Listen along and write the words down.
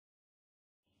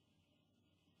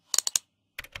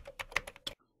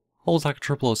Hello,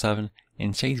 Dr. 007.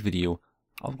 In today's video,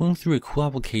 I'm going through a cool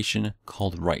application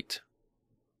called Write.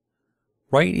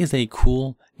 Write is a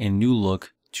cool and new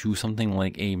look to something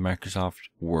like a Microsoft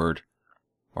Word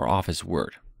or Office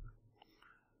Word.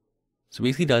 So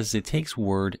basically does is it takes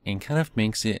Word and kind of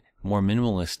makes it more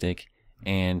minimalistic,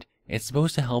 and it's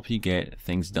supposed to help you get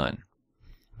things done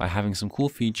by having some cool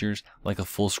features like a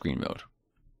full screen mode.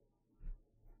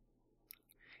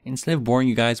 Instead of boring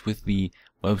you guys with the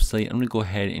website, I'm going to go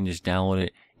ahead and just download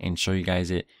it and show you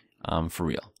guys it for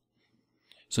real.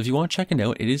 So if you want to check it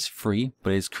out, it is free,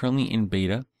 but it's currently in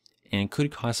beta and it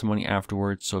could cost some money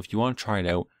afterwards. So if you want to try it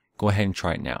out, go ahead and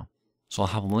try it now. So I'll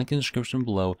have a link in the description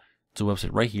below to the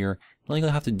website right here. All you'll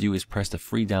have to do is press the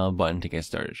free download button to get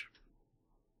started.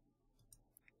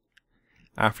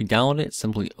 After you download it,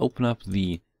 simply open up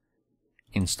the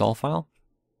install file,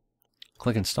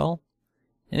 click install,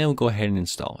 and it will go ahead and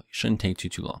install. It shouldn't take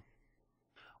too long.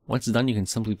 Once it's done, you can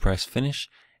simply press finish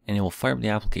and it will fire up the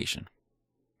application.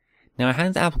 Now, I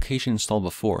had the application installed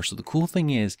before, so the cool thing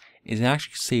is it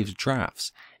actually saves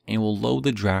drafts and it will load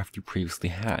the draft you previously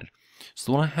had.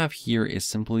 So the one I have here is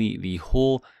simply the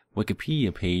whole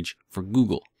Wikipedia page for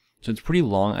Google. So it's pretty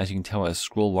long, as you can tell by the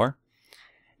scroll bar.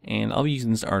 And I'll be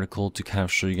using this article to kind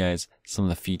of show you guys some of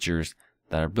the features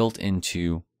that are built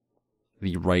into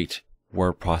the Write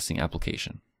word processing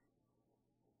application.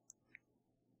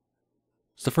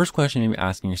 So the first question you may be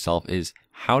asking yourself is,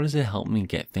 how does it help me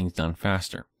get things done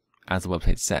faster, as the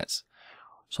website says?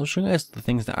 So I'll show you guys the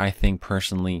things that I think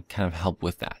personally kind of help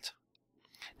with that.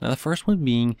 Now the first one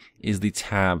being is the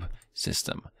tab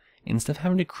system. Instead of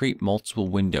having to create multiple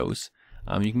windows,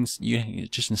 you can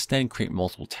just instead create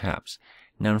multiple tabs.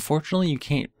 Now unfortunately you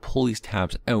can't pull these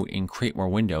tabs out and create more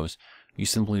windows. You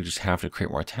simply just have to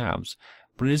create more tabs.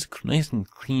 But it is a nice and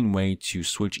clean way to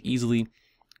switch easily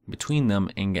between them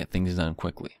and get things done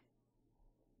quickly.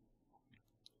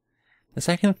 The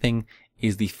second thing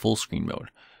is the full screen mode.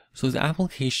 So the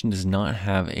application does not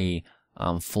have a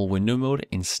full window mode.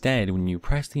 Instead, when you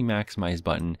press the maximize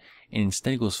button, it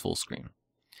instead goes full screen.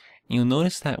 And you'll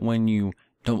notice that when you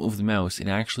don't move the mouse,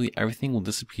 everything will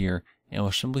disappear and it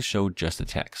will simply show just the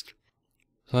text.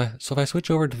 So if I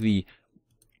switch over to the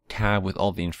tab with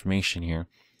all the information here,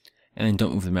 and then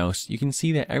don't move the mouse, you can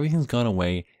see that everything's gone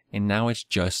away and now it's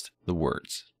just the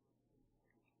words.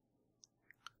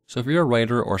 So if you're a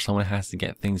writer or someone who has to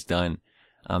get things done,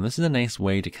 this is a nice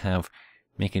way to kind of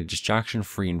make a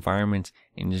distraction-free environment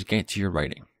and just get to your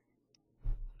writing.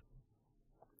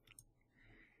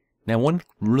 Now one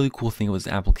really cool thing with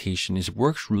this application is it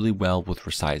works really well with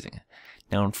resizing.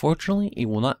 Now unfortunately it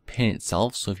will not pin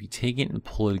itself, so if you take it and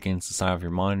pull it against the side of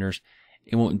your monitors,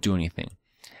 it won't do anything.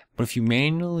 But if you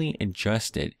manually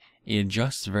adjust it, it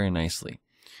adjusts very nicely.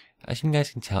 As you guys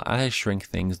can tell, as I shrink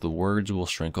things, the words will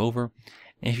shrink over.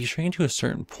 And if you shrink it to a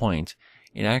certain point,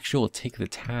 it actually will take the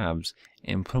tabs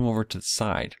and put them over to the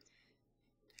side.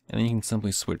 And then you can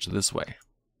simply switch this way.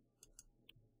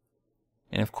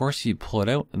 And of course, you pull it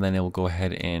out, and then it will go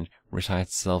ahead and resize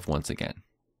itself once again.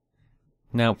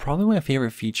 Now, probably my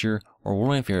favorite feature, or one of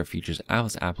my favorite features out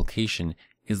of this application,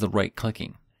 is the right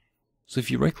clicking. So if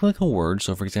you right click a word,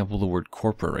 so for example the word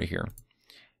corporate right here,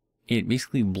 it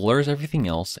basically blurs everything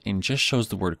else and just shows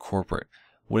the word corporate.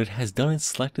 What it has done is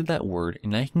selected that word,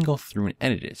 and now you can go through and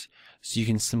edit it. So you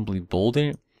can simply bold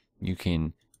it, you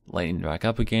can lighten it back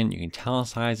up again, you can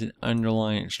italicize it,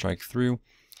 underline it, strike through.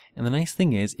 And the nice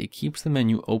thing is it keeps the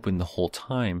menu open the whole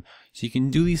time, so you can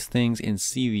do these things and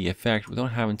see the effect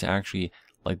without having to actually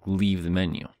leave the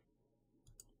menu.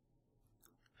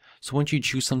 So once you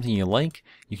choose something you like,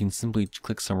 you can simply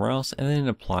click somewhere else and then it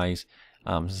applies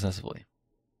successfully.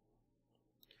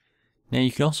 Now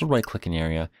you can also right click an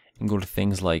area and go to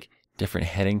things like different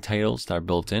heading titles that are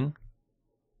built in,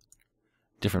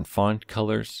 different font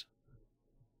colors,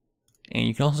 and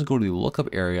you can also go to the lookup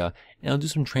area and it'll do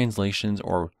some translations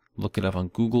or look it up on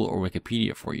Google or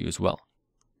Wikipedia for you as well.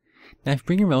 Now if you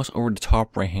bring your mouse over to the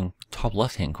top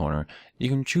left hand corner, you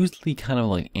can choose the kind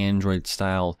of Android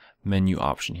style menu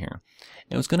option here.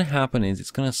 And what's going to happen is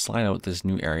it's going to slide out this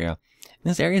new area.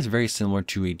 And this area is very similar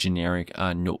to a generic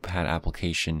notepad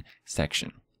application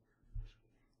section.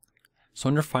 So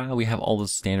under file we have all the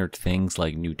standard things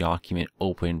like new document,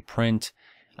 open, print,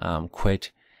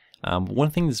 quit.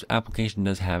 One thing this application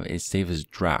does have is save as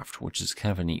draft, which is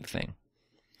kind of a neat thing.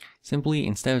 Simply,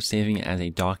 instead of saving it as a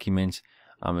document,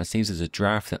 it saves as a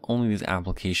draft that only this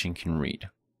application can read.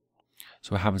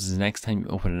 So what happens is the next time you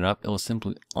open it up, it will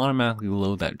simply automatically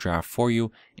load that draft for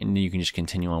you, and then you can just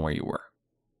continue on where you were.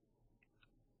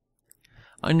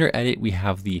 Under edit, we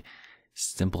have the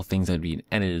simple things that would be in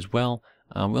edit as well.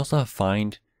 We also have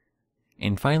find,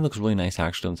 And finally, looks really nice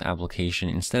actually on this application.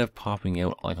 Instead of popping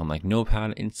out like on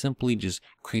Notepad, it simply just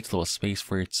creates a little space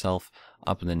for itself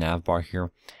up in the nav bar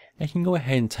here. And you can go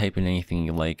ahead and type in anything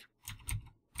you like,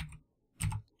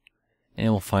 and it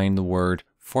will find the word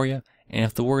for you. And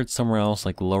if the word's somewhere else,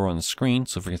 like lower on the screen,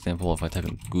 so for example, if I type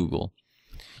in Google,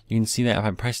 you can see that if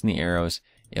I'm pressing the arrows,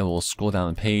 it will scroll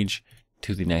down the page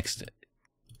to the next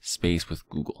space with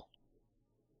Google.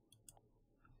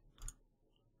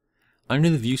 Under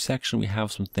the view section, we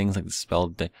have some things like the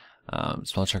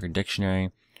spell checker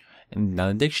dictionary. And now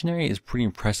the dictionary is pretty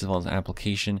impressive on this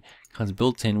application. It comes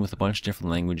built in with a bunch of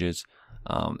different languages,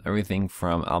 everything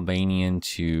from Albanian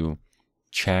to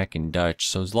Czech and Dutch.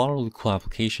 So there's a lot of really cool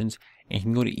applications, and you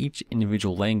can go to each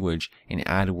individual language and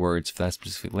add words for that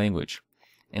specific language.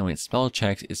 And when it spell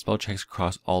checks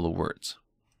across all the words.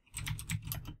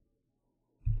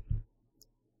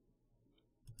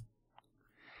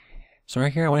 So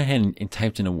right here, I went ahead and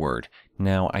typed in a word.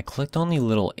 Now I clicked on the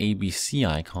little ABC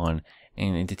icon,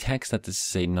 and it detects that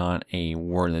this is not a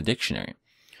word in the dictionary.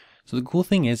 So the cool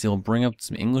thing is it'll bring up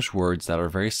some English words that are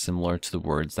very similar to the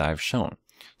words that I've shown.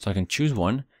 So I can choose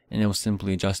one, and it will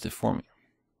simply adjust it for me.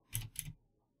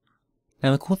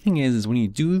 Now the cool thing is when you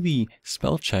do the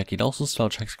spell check, it also spell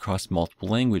checks across multiple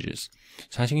languages.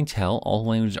 So as you can tell, all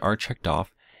languages are checked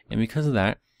off, and because of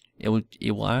that, it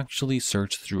will actually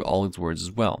search through all these words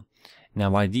as well. Now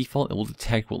by default, it will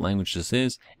detect what language this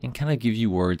is and kind of give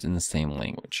you words in the same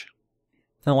language.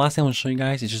 Now the last thing I want to show you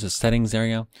guys is just a settings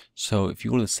area. So if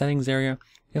you go to the settings area,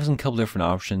 you have some couple different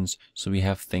options. So we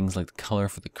have things like the color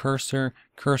for the cursor,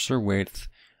 cursor width,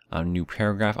 new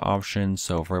paragraph options.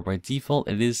 So for by default,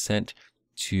 it is set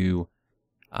to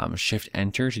shift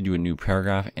enter to do a new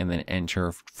paragraph and then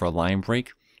enter for a line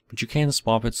break. But you can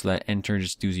swap it so that enter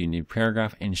just does a new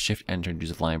paragraph and shift enter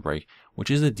does a line break, which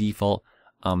is the default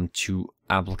to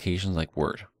applications like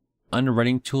Word. Under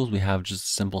writing tools, we have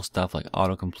just simple stuff like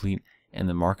autocomplete and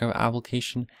the markup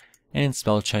application. And in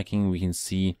spell checking, we can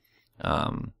see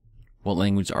what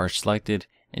languages are selected.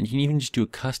 And you can even just do a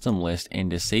custom list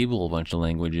and disable a bunch of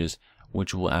languages,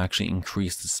 which will actually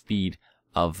increase the speed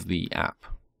of the app.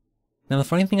 Now the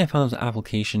funny thing I found with the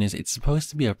application is it's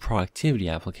supposed to be a productivity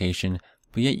application,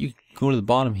 but yet you go to the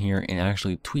bottom here and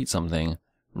actually tweet something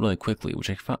really quickly, which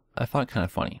I thought kind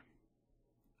of funny.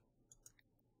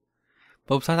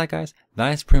 But besides that, guys,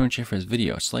 that is pretty much it for this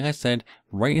video. So like I said,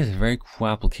 Write is a very cool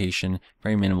application,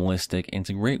 very minimalistic, and it's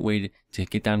a great way to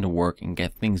get down to work and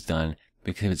get things done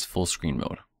because of its full screen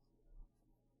mode.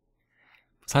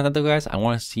 Besides that though, guys, I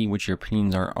want to see what your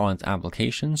opinions are on its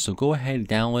application. So go ahead,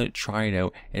 download it, try it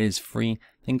out. It is free.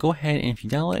 Then go ahead and if you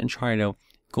download it and try it out,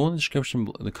 go in the description,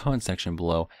 the comment section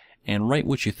below, and write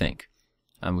what you think.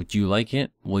 Would you like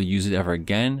it? Will you use it ever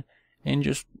again? And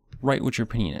just write what your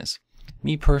opinion is.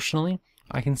 Me personally,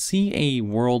 I can see a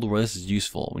world where this is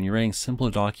useful when you're writing simple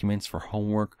documents for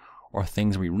homework or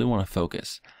things where you really want to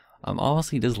focus.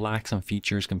 Obviously, it does lack some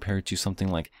features compared to something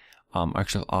like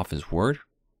Microsoft Office Word,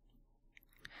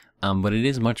 but it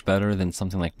is much better than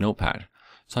something like Notepad.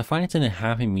 So I find it's in a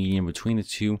happy medium between the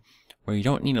two, where you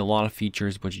don't need a lot of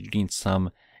features, but you need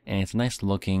some, and it's nice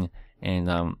looking. And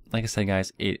like I said,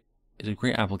 guys, it is a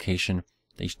great application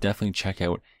that you should definitely check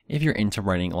out if you're into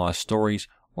writing a lot of stories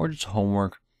or just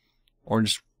homework, or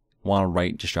just want to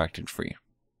write distracted free.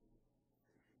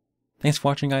 Thanks for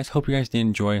watching, guys. Hope you guys did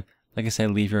enjoy. Like I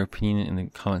said, leave your opinion in the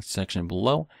comment section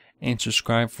below and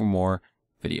subscribe for more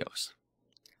videos.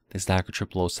 This is Hacker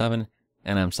 007,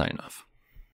 and I'm signing off.